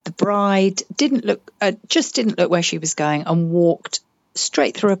bride just didn't look where she was going and walked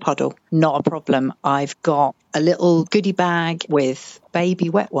straight through a puddle. Not a problem. I've got a little goodie bag with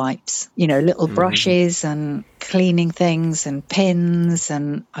baby wet wipes, little brushes and cleaning things and pins.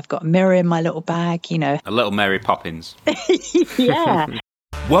 And I've got a mirror in my little bag, A little Mary Poppins. Yeah.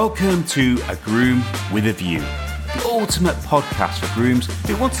 Welcome to A Groom with a View, the ultimate podcast for grooms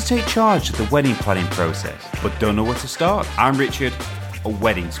who want to take charge of the wedding planning process, but don't know where to start. I'm Richard, a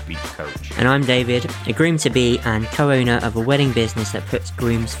wedding speech coach. And I'm David, a groom-to-be and co-owner of a wedding business that puts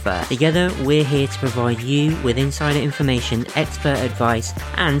grooms first. Together, we're here to provide you with insider information, expert advice,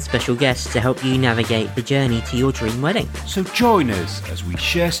 and special guests to help you navigate the journey to your dream wedding. So join us as we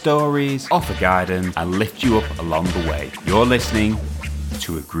share stories, offer guidance, and lift you up along the way. You're listening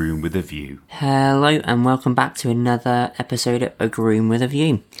to A Groom with a View. Hello, and welcome back to another episode of A Groom with a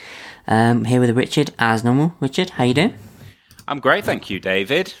View. Here with Richard, as normal. Richard, how you doing? I'm great, thank you,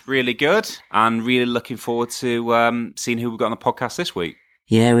 David. Really good, and really looking forward to seeing who we've got on the podcast this week.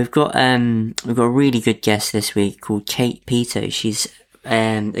 Yeah, we've got a really good guest this week called Kate Pito. She's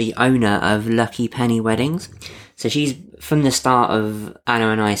the owner of Lucky Penny Weddings. So she's from the start of Anna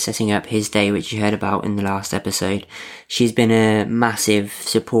and I setting up his day, which you heard about in the last episode. She's been a massive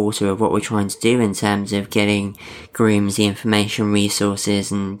supporter of what we're trying to do in terms of getting grooms the information,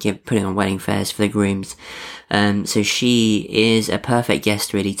 resources, and putting on wedding fairs for the grooms. So she is a perfect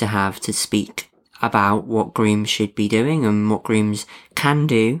guest really to have to speak about what grooms should be doing and what grooms can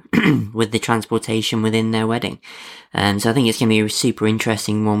do with the transportation within their wedding. So I think it's going to be a super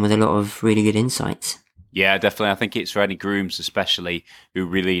interesting one with a lot of really good insights. Yeah, definitely. I think it's for any grooms, especially who are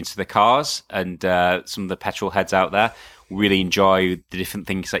really into the cars and some of the petrol heads out there really enjoy the different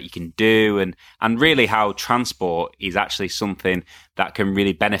things that you can do and really how transport is actually something that can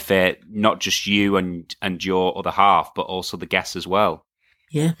really benefit not just you and your other half, but also the guests as well.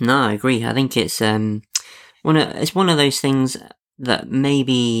 Yeah, no, I agree. I think it's one of those things that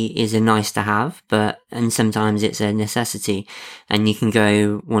maybe is a nice to have, and sometimes it's a necessity. And you can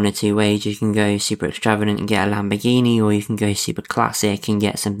go one or two ways. You can go super extravagant and get a Lamborghini, or you can go super classic and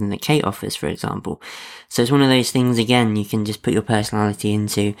get something that Kate offers, for example. So it's one of those things, again, you can just put your personality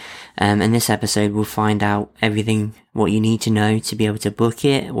into. And this episode we'll find out everything, what you need to know to be able to book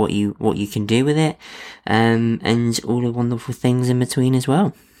it, what you can do with it, and all the wonderful things in between as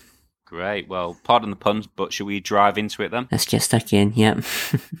well. Great. Well, pardon the puns, but should we drive into it then? Let's get stuck in, yep.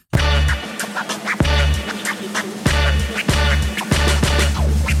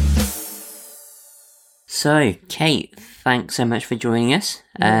 So, Kate, thanks so much for joining us.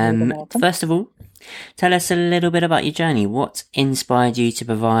 First of all, tell us a little bit about your journey. What inspired you to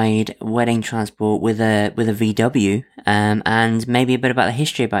provide wedding transport with a VW, and maybe a bit about the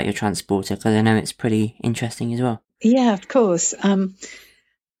history about your transporter, because I know it's pretty interesting as well. Yeah, of course.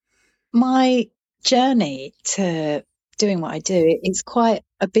 My journey to doing what I do, it's quite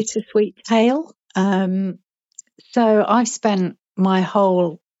a bittersweet tale. So I've spent my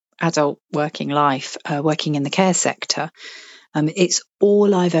whole adult working life working in the care sector. It's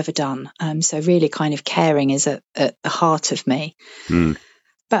all I've ever done. So really kind of caring is at the heart of me.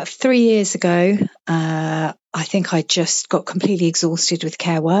 About 3 years ago, I think I just got completely exhausted with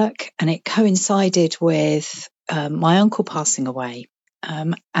care work, and it coincided with my uncle passing away.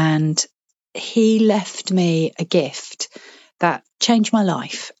 And he left me a gift that changed my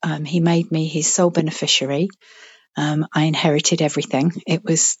life. He made me his sole beneficiary. I inherited everything. It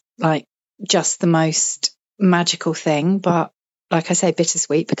was like just the most magical thing, but like I say,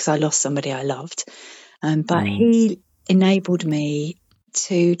 bittersweet because I lost somebody I loved. But he enabled me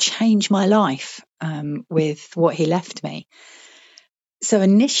to change my life with what he left me. So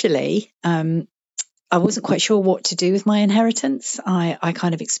initially, I wasn't quite sure what to do with my inheritance. I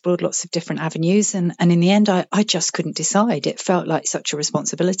kind of explored lots of different avenues, and in the end, I just couldn't decide. It felt like such a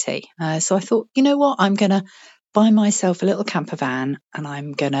responsibility. So I thought, you know what, I'm going to buy myself a little camper van, and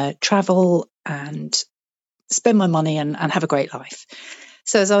I'm going to travel and spend my money and have a great life.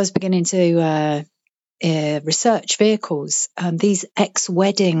 So as I was beginning to research vehicles, these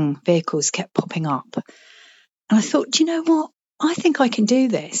ex-wedding vehicles kept popping up. And I thought, do you know what? I think I can do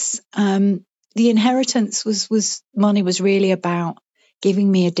this. The inheritance money was really about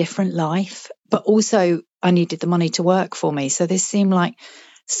giving me a different life, but also I needed the money to work for me. So this seemed like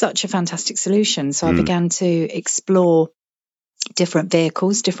such a fantastic solution. So I began to explore different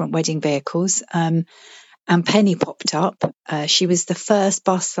vehicles, different wedding vehicles. And Penny popped up. She was the first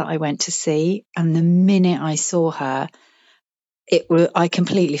bus that I went to see. And the minute I saw her, I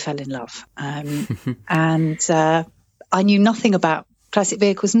completely fell in love. And I knew nothing about classic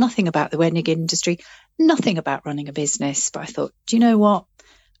vehicles, nothing about the wedding industry, nothing about running a business. But I thought, do you know what?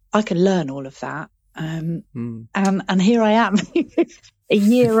 I can learn all of that. And here I am. A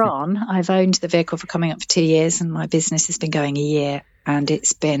year on, I've owned the vehicle for coming up for 2 years, and my business has been going a year, and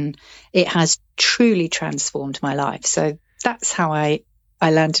it has truly transformed my life. So that's how I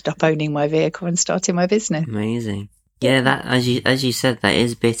landed up owning my vehicle and starting my business. Amazing. Yeah, that as you said, that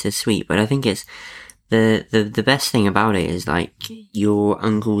is bittersweet, but I think it's the best thing about it is like your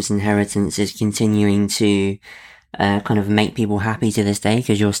uncle's inheritance is continuing to kind of make people happy to this day,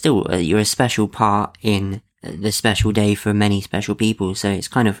 because you're a special part in the special day for many special people. So it's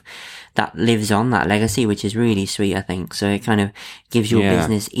kind of that lives on, that legacy, which is really sweet, I think. So it kind of gives your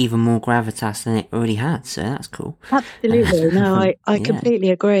business even more gravitas than it already had. So that's cool. Absolutely. No, I completely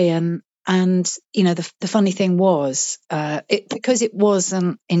agree. And the funny thing was, because it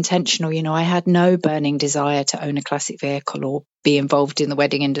wasn't intentional, I had no burning desire to own a classic vehicle or be involved in the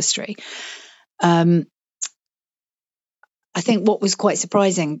wedding industry. I think what was quite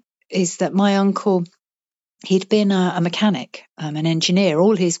surprising is that my uncle, he'd been a mechanic, an engineer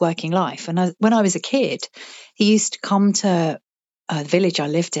all his working life. And when I was a kid, he used to come to the village I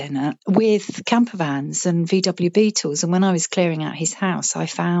lived in with camper vans and VW Beetles. And when I was clearing out his house, I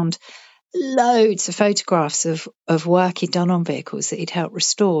found loads of photographs of work he'd done on vehicles that he'd helped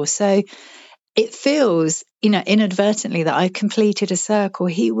restore. So it feels, inadvertently, that I completed a circle.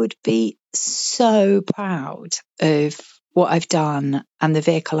 He would be so proud of what I've done and the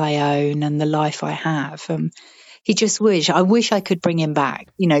vehicle I own and the life I have. I wish I could bring him back,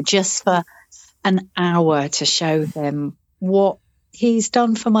 just for an hour to show him what he's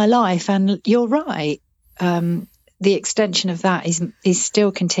done for my life. And you're right. The extension of that is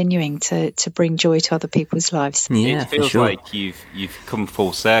still continuing to bring joy to other people's lives. Yeah, it feels like you've come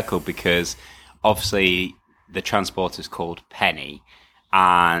full circle, because obviously the transporter is called Penny,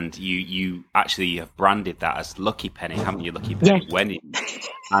 and you actually have branded that as Lucky Penny, haven't you? Lucky Penny Weddings.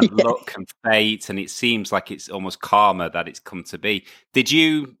 And luck and fate, and it seems like it's almost karma that it's come to be. Did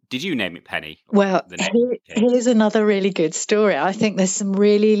you name it Penny? Well, here's another really good story. I think there's some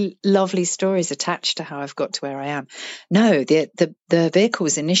really lovely stories attached to how I've got to where I am. No, the vehicle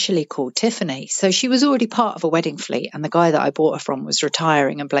was initially called Tiffany. So she was already part of a wedding fleet, and the guy that I bought her from was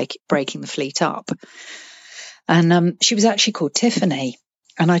retiring and breaking the fleet up. And she was actually called Tiffany.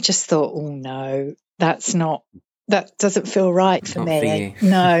 And I just thought, oh no, that doesn't feel right for me.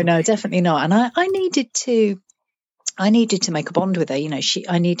 No, definitely not. And I needed to make a bond with her.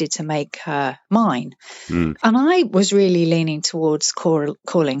 I needed to make her mine. And I was really leaning towards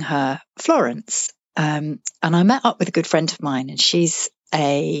calling her Florence. And I met up with a good friend of mine, and she's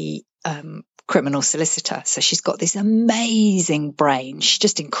a criminal solicitor. So she's got this amazing brain. She's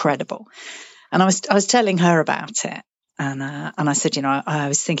just incredible. And I was telling her about it. And I said, I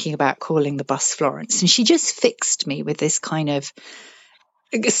was thinking about calling the bus Florence. And she just fixed me with this kind of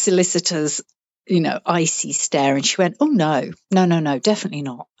solicitor's, icy stare. And she went, oh, no, definitely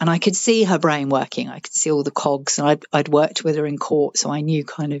not. And I could see her brain working. I could see all the cogs. And I'd worked with her in court, so I knew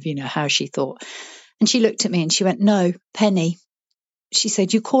kind of, how she thought. And she looked at me and she went, no, Penny. She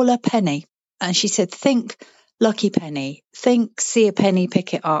said, you call her Penny. And she said, think Lucky Penny. Think see a penny,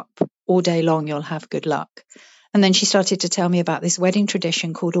 pick it up. All day long, you'll have good luck. And then she started to tell me about this wedding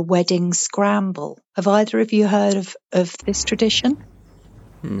tradition called a wedding scramble. Have either of you heard of this tradition?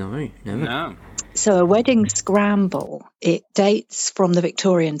 No, never. No. So a wedding scramble, it dates from the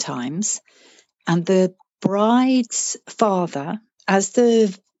Victorian times. And the bride's father, as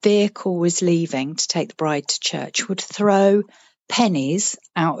the vehicle was leaving to take the bride to church, would throw pennies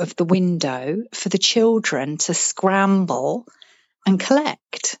out of the window for the children to scramble and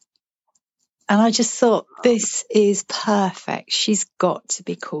collect. And I just thought, this is perfect. She's got to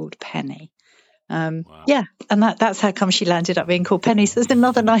be called Penny. Wow. Yeah, and that's how come she landed up being called Penny. So it's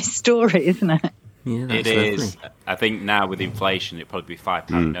another nice story, isn't it? Yeah, it is. I think now with inflation, it'd probably be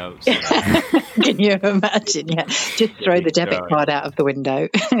 £5 notes. Can you imagine? Yeah, just throw the debit card out of the window.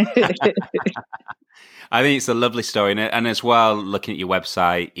 I think it's a lovely story. And as well, looking at your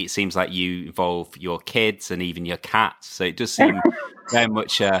website, it seems like you involve your kids and even your cats. So it does seem very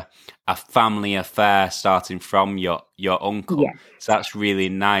much a family affair starting from your uncle. Yeah. So that's really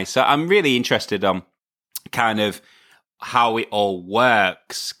nice. So I'm really interested on kind of how it all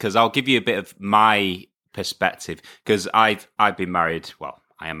works, because I'll give you a bit of my perspective, because I've been married. Well,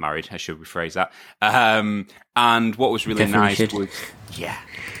 I am married. I should rephrase that. And what was really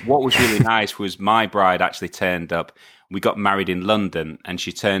nice was my bride actually turned up. We got married in London, and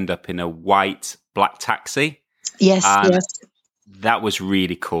she turned up in a white black taxi. Yes. That was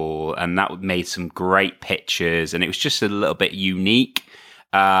really cool, and that made some great pictures, and it was just a little bit unique,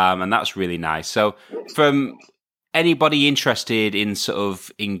 and that's really nice. So from anybody interested in sort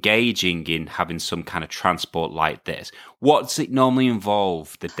of engaging in having some kind of transport like this, what's it normally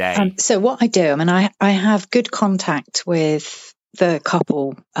involve the day? So what I do, I have good contact with the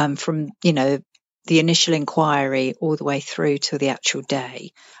couple from, the initial inquiry all the way through to the actual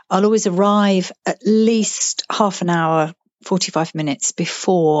day. I'll always arrive at least half an hour, 45 minutes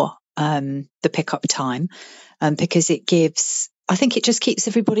before the pickup time, because I think it just keeps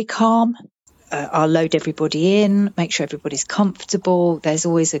everybody calm. I'll load everybody in, make sure everybody's comfortable. There's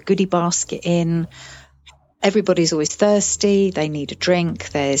always a goodie basket in. Everybody's always thirsty. They need a drink.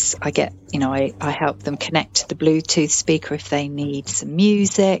 I help them connect to the Bluetooth speaker if they need some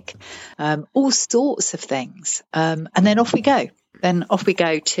music, all sorts of things. And then off we go. Then off we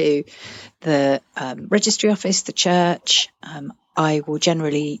go to the registry office, the church. I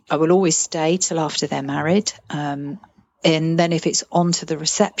will always stay till after they're married. And then if it's on to the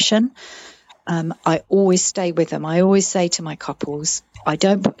reception, I always stay with them. I always say to my couples, I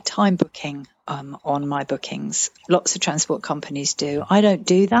don't put time booking on my bookings. Lots of transport companies do. I don't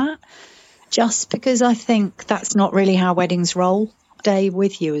do that just because I think that's not really how weddings roll. Stay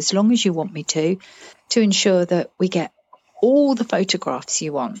with you as long as you want me to ensure that we get all the photographs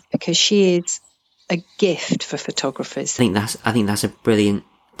you want, because she is a gift for photographers. I think that's a brilliant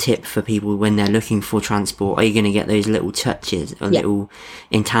tip for people when they're looking for transport. Are you going to get those little touches or little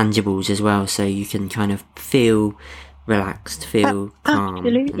intangibles as well, so you can kind of feel relaxed, feel calm?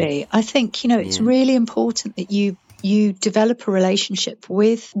 Absolutely. I think it's really important that you develop a relationship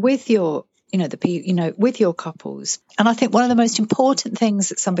with your with your couples. And I think one of the most important things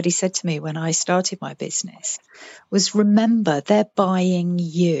that somebody said to me when I started my business was, remember, they're buying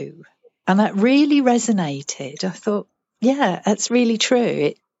you. And that really resonated. I thought, yeah, that's really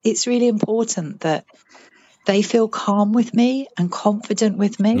true. It's really important that they feel calm with me and confident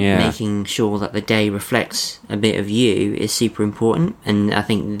with me. Yeah. Making sure that the day reflects a bit of you is super important. And I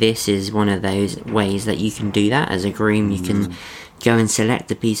think this is one of those ways that you can do that as a groom. You can go and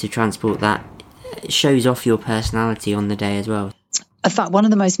select a piece of transport that shows off your personality on the day as well. In fact, one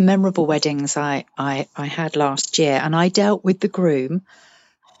of the most memorable weddings I had last year, and I dealt with the groom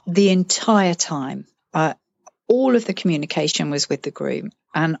the entire time. All of the communication was with the groom.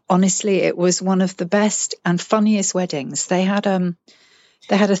 And honestly, it was one of the best and funniest weddings. They had a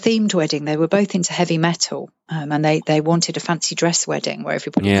themed wedding. They were both into heavy metal, and they wanted a fancy dress wedding where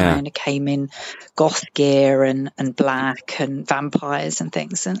everybody kind of came in goth gear and black and vampires and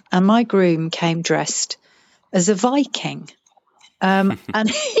things. And my groom came dressed as a Viking. And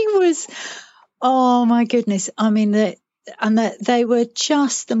he was, oh my goodness. I mean, they were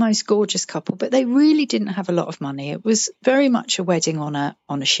just the most gorgeous couple, but they really didn't have a lot of money. It was very much a wedding on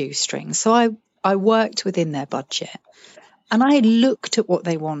a shoestring. So I worked within their budget, and I looked at what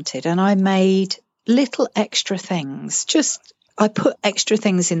they wanted, and I made little extra things. I put extra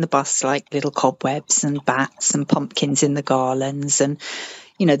things in the bus, like little cobwebs and bats and pumpkins in the garlands, and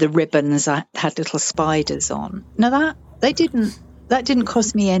the ribbons. I had little spiders on. Now that didn't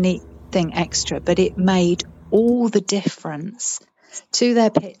cost me anything extra, but it made all the difference to their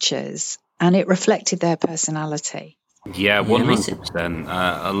pictures, and it reflected their personality. Yeah, 100%.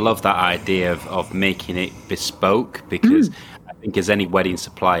 I love that idea of making it bespoke, because I think as any wedding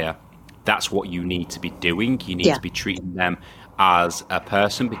supplier, that's what you need to be doing. You need to be treating them as a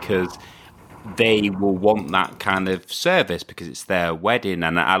person, because they will want that kind of service because it's their wedding.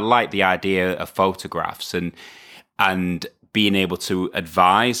 And I like the idea of photographs and being able to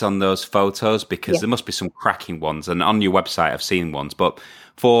advise on those photos, because there must be some cracking ones. And on your website, I've seen ones. But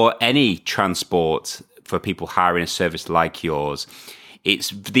for any transport, for people hiring a service like yours,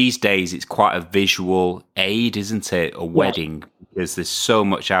 these days it's quite a visual aid, isn't it? A wedding, because there's so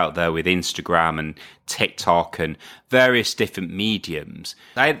much out there with Instagram and TikTok and various different mediums.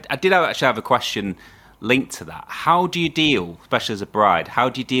 I did actually have a question linked to that. How do you deal, especially as a bride,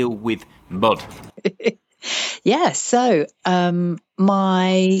 with mud? Yeah, so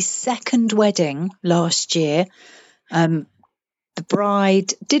my second wedding last year, the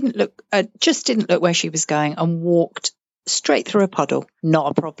bride didn't look where she was going and walked straight through a puddle.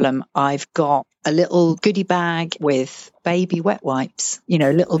 Not a problem. I've got a little goodie bag with baby wet wipes,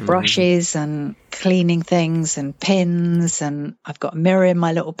 little brushes and cleaning things and pins, and I've got a mirror in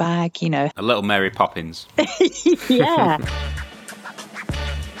my little bag, A little Mary Poppins. Yeah.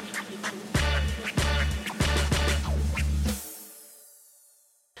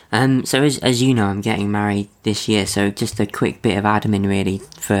 So as you know, I'm getting married this year, so just a quick bit of admin really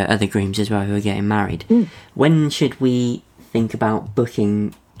for other grooms as well who are getting married. When should we think about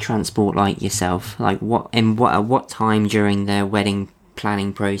booking transport like yourself? Like at what time during the wedding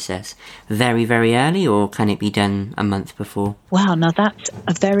planning process very, very early, or can it be done a month before? Wow, now that's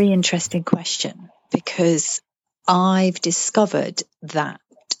a very interesting question, because I've discovered that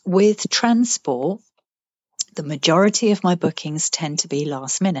with transport, the majority of my bookings tend to be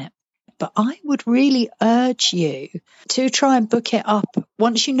last minute. But I would really urge you to try and book it up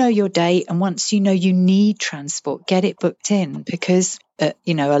once you know your date, and once you know you need transport, get it booked in, because a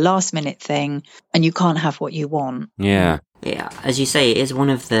last minute thing and you can't have what you want. Yeah. Yeah, as you say, it is one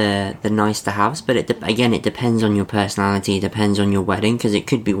of the nice to haves, but it depends on your personality, it depends on your wedding, because it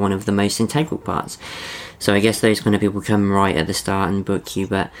could be one of the most integral parts. So I guess those kind of people come right at the start and book you,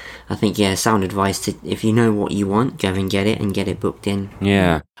 but I think, sound advice to, if you know what you want, go and get it booked in.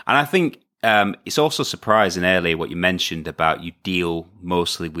 Yeah. And I think it's also surprising earlier what you mentioned about you deal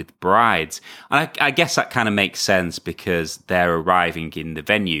mostly with brides. And I guess that kind of makes sense because they're arriving in the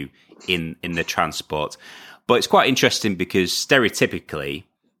venue in the transport. But it's quite interesting because stereotypically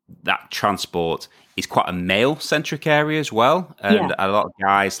that transport is quite a male-centric area as well. And a lot of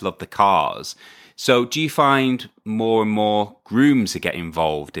guys love the cars. So do you find more and more grooms are getting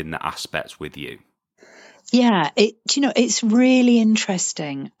involved in that aspect with you? Yeah, it's really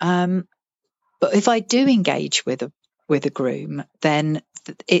interesting. But if I do engage with a groom, then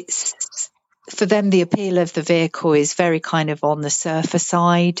it's, for them, the appeal of the vehicle is very kind of on the surfer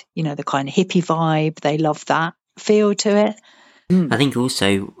side, the kind of hippie vibe. They love that feel to it. I think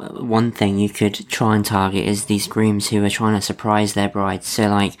also one thing you could try and target is these grooms who are trying to surprise their brides. So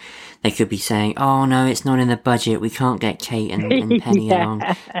like they could be saying, "Oh no, it's not in the budget. We can't get Kate and Penny along.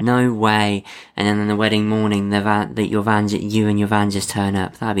 No way!" And then on the wedding morning, you and your van just turn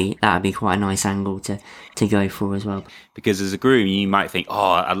up. That'd be quite a nice angle to go for as well. Because as a groom, you might think,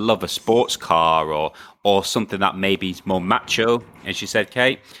 "Oh, I love a sports car," or something that maybe is more macho, as you said,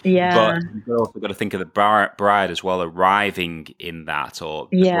 Kate. Yeah. But you've also got to think of the bride as well arriving in that, or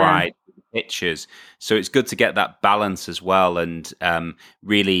the bride pictures. So it's good to get that balance as well. And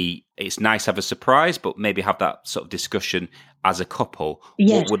really, it's nice to have a surprise, but maybe have that sort of discussion as a couple.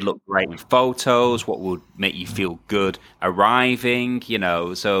 Yes. What would look great in photos? What would make you feel good arriving?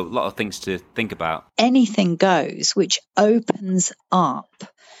 So a lot of things to think about. Anything goes, which opens up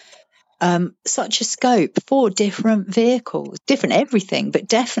such a scope for different vehicles, different everything, but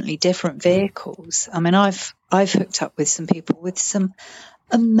definitely different vehicles. I mean, I've hooked up with some people with some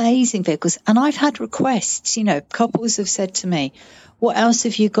amazing vehicles, and I've had requests. Couples have said to me, "What else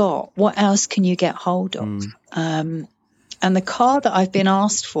have you got? What else can you get hold of?" And the car that I've been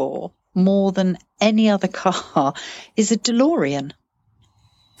asked for more than any other car is a DeLorean.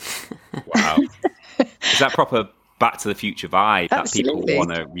 Wow. Is that proper Back to the Future vibe Absolutely. That people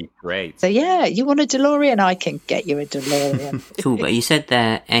want to recreate? So you want a DeLorean? I can get you a DeLorean. Cool, but you said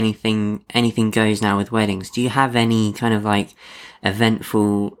that anything goes now with weddings. Do you have any kind of like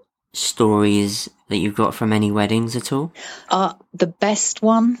eventful stories that you've got from any weddings at all? The best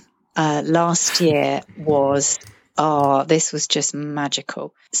one last year was... this was just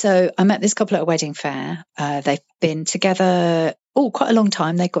magical. So I met this couple at a wedding fair. They've been together quite a long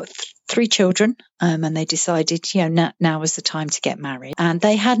time. They've got 3 children, and they decided, now was the time to get married. And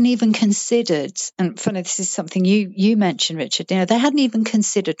they hadn't even considered, and funny, this is something you mentioned, Richard, they hadn't even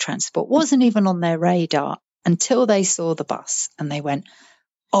considered transport, wasn't even on their radar until they saw the bus, and they went,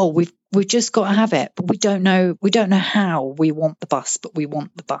 "Oh, we've just got to have it, but we don't know how we want the bus, but we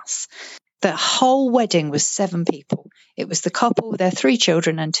want the bus." The whole wedding was 7 people. It was the couple, their 3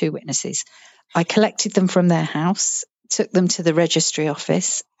 children and 2 witnesses. I collected them from their house, took them to the registry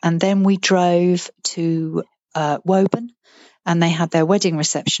office, and then we drove to Woburn, and they had their wedding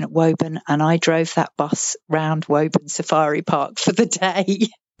reception at Woburn, and I drove that bus round Woburn Safari Park for the day.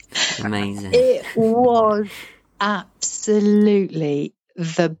 Amazing. It was absolutely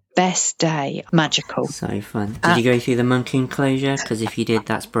the best day. Magical. So fun. Did you go through the monk enclosure? Because if you did,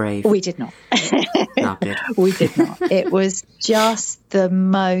 that's brave. We did not. Oh, good. We did not. It was just the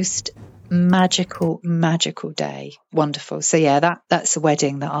most magical day. Wonderful. So that's a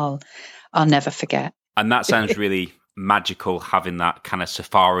wedding that I'll never forget. And that sounds really magical, having that kind of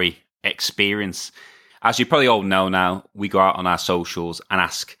safari experience. As you probably all know now, we go out on our socials and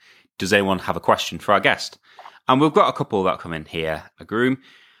ask, does anyone have a question for our guest? And we've got a couple that come in here. A groom: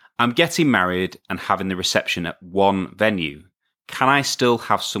 "I'm getting married and having the reception at one venue. Can I still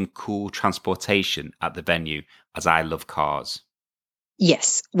have some cool transportation at the venue, as I love cars?"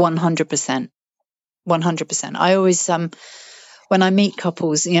 Yes, 100%. 100%. I always, when I meet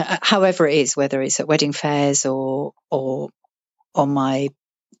couples, however it is, whether it's at wedding fairs or on my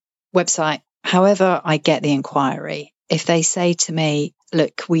website, however I get the inquiry, if they say to me,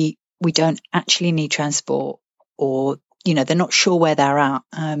 "Look, we don't actually need transport," or they're not sure where they're at.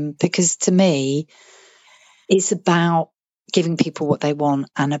 Because to me, it's about giving people what they want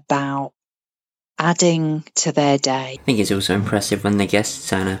and about adding to their day. I think it's also impressive when the guests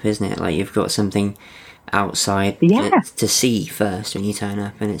turn up, isn't it? Like, you've got something outside to see first when you turn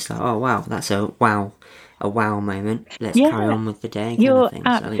up, and it's like, oh wow, that's a wow moment. Let's carry on with the day. You're kind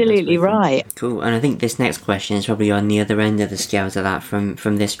of thing. absolutely right. Cool. And I think this next question is probably on the other end of the scale to that from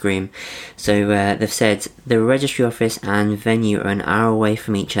this groom. So they've said the registry office and venue are an hour away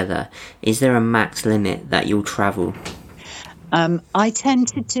from each other. Is there a max limit that you'll travel? I tend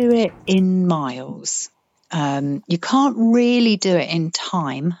to do it in miles. You can't really do it in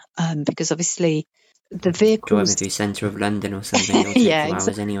time because obviously the vehicles... Driving through centre of London or something, it'll take 2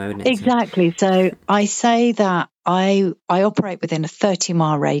 hours anyway, wouldn't it? Exactly. So I say that I operate within a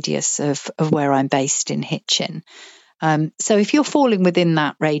 30-mile radius of where I'm based in Hitchin. So if you're falling within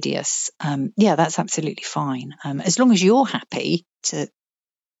that radius, that's absolutely fine. As long as you're happy to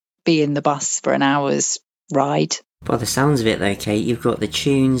be in the bus for an hour's ride. By the sounds of it though, Kate, you've got the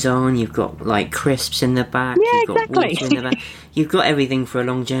tunes on, you've got like crisps in the back, you've got water in the back. You've got everything for a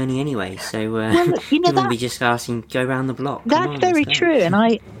long journey anyway, so you wouldn't be just asking, go round the block. That's very true, and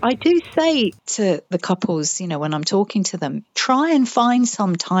I do say to the couples, when I'm talking to them, try and find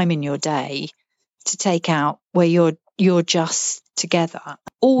some time in your day to take out where you're just together.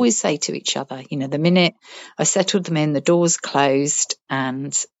 Always say to each other, the minute I settled them in, the door's closed,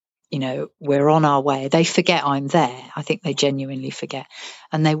 and we're on our way. They forget I'm there. I think they genuinely forget.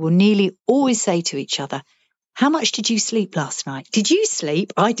 And they will nearly always say to each other, how much did you sleep last night? Did you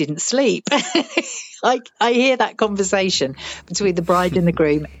sleep? I didn't sleep. I hear that conversation between the bride and the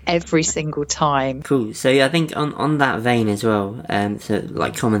groom every single time. Cool. So I think on that vein as well, so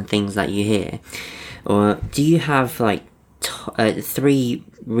like common things that you hear, or do you have like 3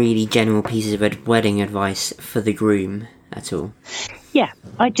 really general pieces of wedding advice for the groom at all? Yeah,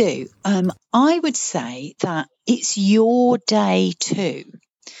 I do. I would say that it's your day too.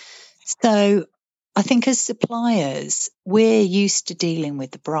 So I think as suppliers, we're used to dealing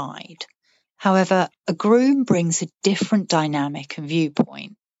with the bride. However, a groom brings a different dynamic and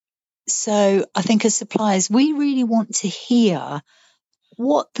viewpoint. So I think as suppliers, we really want to hear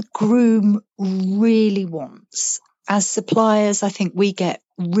what the groom really wants. As suppliers, I think we get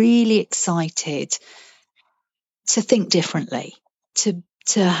really excited to think differently, to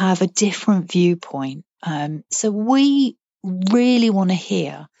have a different viewpoint. So we really want to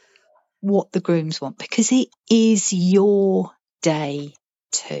hear what the grooms want because it is your day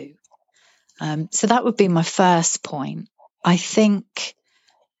too. So that would be my first point. I think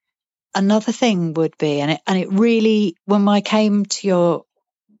another thing would be, and it really, when I came to your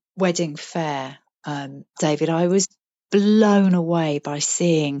wedding fair, David, I was blown away by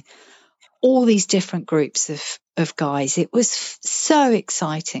seeing all these different groups of guys. It was so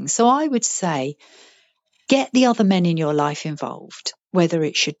exciting. So I would say get the other men in your life involved, whether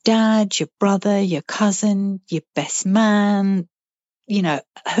it's your dad, your brother, your cousin, your best man,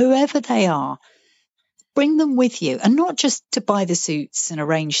 whoever they are, bring them with you, and not just to buy the suits and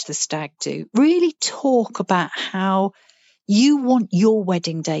arrange the stag do. Really talk about how you want your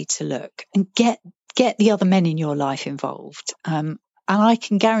wedding day to look and get the other men in your life involved. And I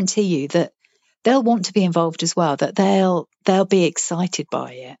can guarantee you that they'll want to be involved as well, that they'll be excited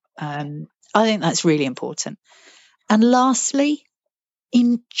by it. I think that's really important. And lastly,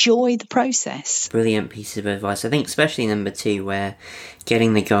 enjoy the process. Brilliant piece of advice. I think especially number 2, where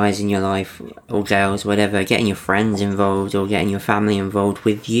getting the guys in your life, or girls, whatever, getting your friends involved or getting your family involved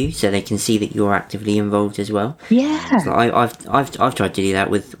with you so they can see that you're actively involved as well. Yeah. So I've tried to do that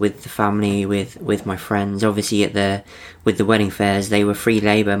with the family, with my friends. Obviously with the wedding fairs, they were free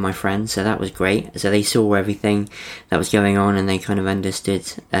labour, my friends, so that was great. So they saw everything that was going on and they kind of understood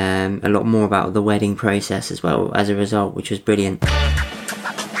a lot more about the wedding process as well as a result, which was brilliant.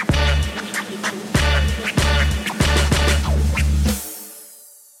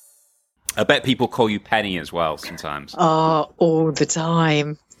 I bet people call you Penny as well sometimes. Oh, all the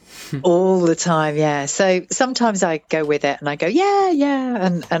time. All the time, yeah. So sometimes I go with it and I go, yeah.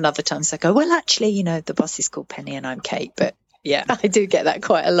 And other times I go, well, actually, the boss is called Penny and I'm Kate. But yeah, I do get that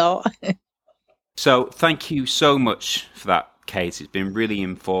quite a lot. So thank you so much for that, Kate. It's been really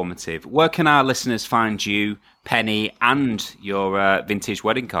informative. Where can our listeners find you, Penny, and your vintage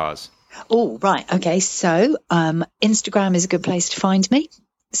wedding cars? Oh, right. Okay. So Instagram is a good place to find me.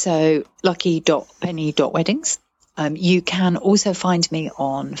 So lucky.penny.weddings. You can also find me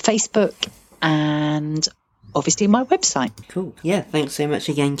on Facebook and obviously my website. Cool. Yeah, thanks so much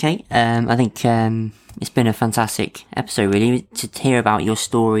again, Kate. I think it's been a fantastic episode, really, to hear about your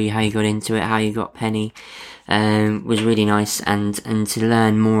story, how you got into it, how you got Penny. was really nice, and to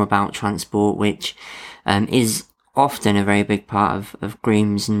learn more about transport, which is often a very big part of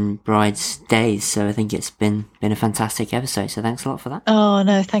grooms and brides' days. So I think it's been a fantastic episode. So thanks a lot for that. Oh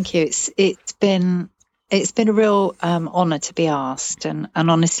no, thank you. It's been a real honour to be asked, and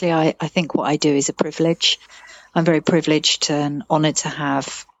honestly, I think what I do is a privilege. I'm very privileged and honoured to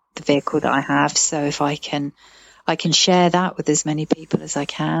have the vehicle that I have. So if I can share that with as many people as I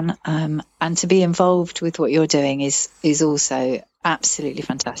can, and to be involved with what you're doing is also absolutely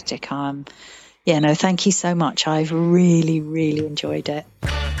fantastic. Thank you so much. I've really, really enjoyed it.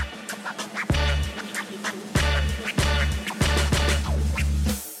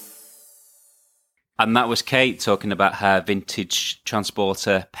 And that was Kate talking about her vintage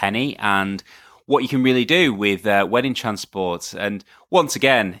transporter Penny and what you can really do with wedding transport. And once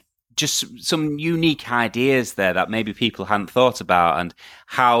again, just some unique ideas there that maybe people hadn't thought about, and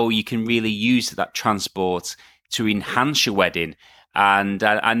how you can really use that transport to enhance your wedding. And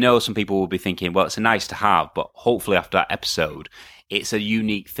I know some people will be thinking, well, it's a nice to have, but hopefully after that episode, it's a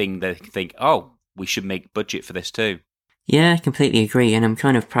unique thing that they can think, oh, we should make budget for this too. Yeah, I completely agree, and I'm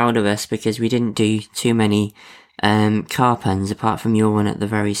kind of proud of us because we didn't do too many car puns apart from your one at the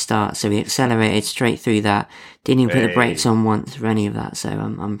very start, so we accelerated straight through that, didn't even put the brakes on once for any of that, so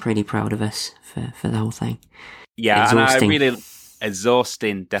I'm pretty proud of us for the whole thing. Yeah, exhausting. And I really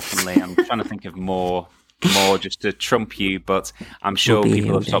exhausting, definitely. I'm trying to think of more just to trump you, but I'm sure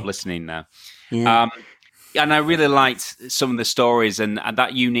people have stopped listening now. Yeah. And I really liked some of the stories and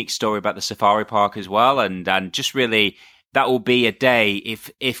that unique story about the safari park as well, and just really, that will be a day,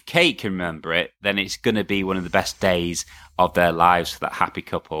 if Kate can remember it, then it's going to be one of the best days of their lives for that happy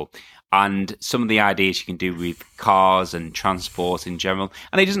couple. And some of the ideas you can do with cars and transport in general,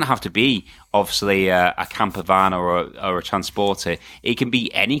 and it doesn't have to be obviously a camper van or a transporter. It can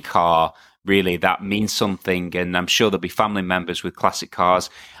be any car really that means something, and I'm sure there'll be family members with classic cars,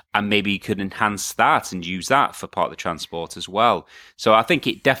 and maybe you could enhance that and use that for part of the transport as well. So I think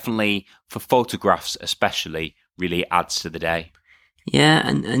it definitely, for photographs especially, really adds to the day. Yeah,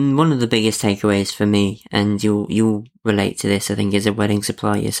 and one of the biggest takeaways for me, and you'll relate to this, I think, as a wedding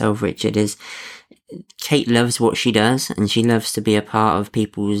supplier yourself, Richard, is Kate loves what she does, and she loves to be a part of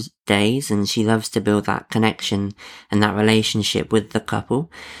people's days, and she loves to build that connection and that relationship with the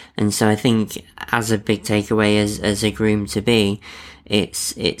couple. And so I think, as a big takeaway as a groom to be,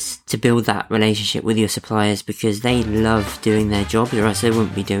 it's to build that relationship with your suppliers, because they love doing their job, or else they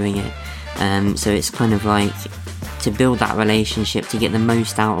wouldn't be doing it. So it's kind of like to build that relationship, to get the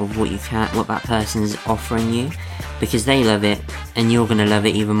most out of what that person's offering you, because they love it and you're going to love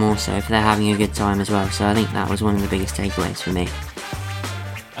it even more so if they're having a good time as well. So I think that was one of the biggest takeaways for me.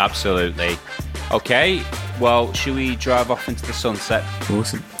 Absolutely. Okay, well, should we drive off into the sunset?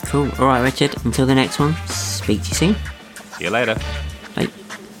 Awesome. Cool. Alright, Richard, until the next one, speak to you soon. See you later.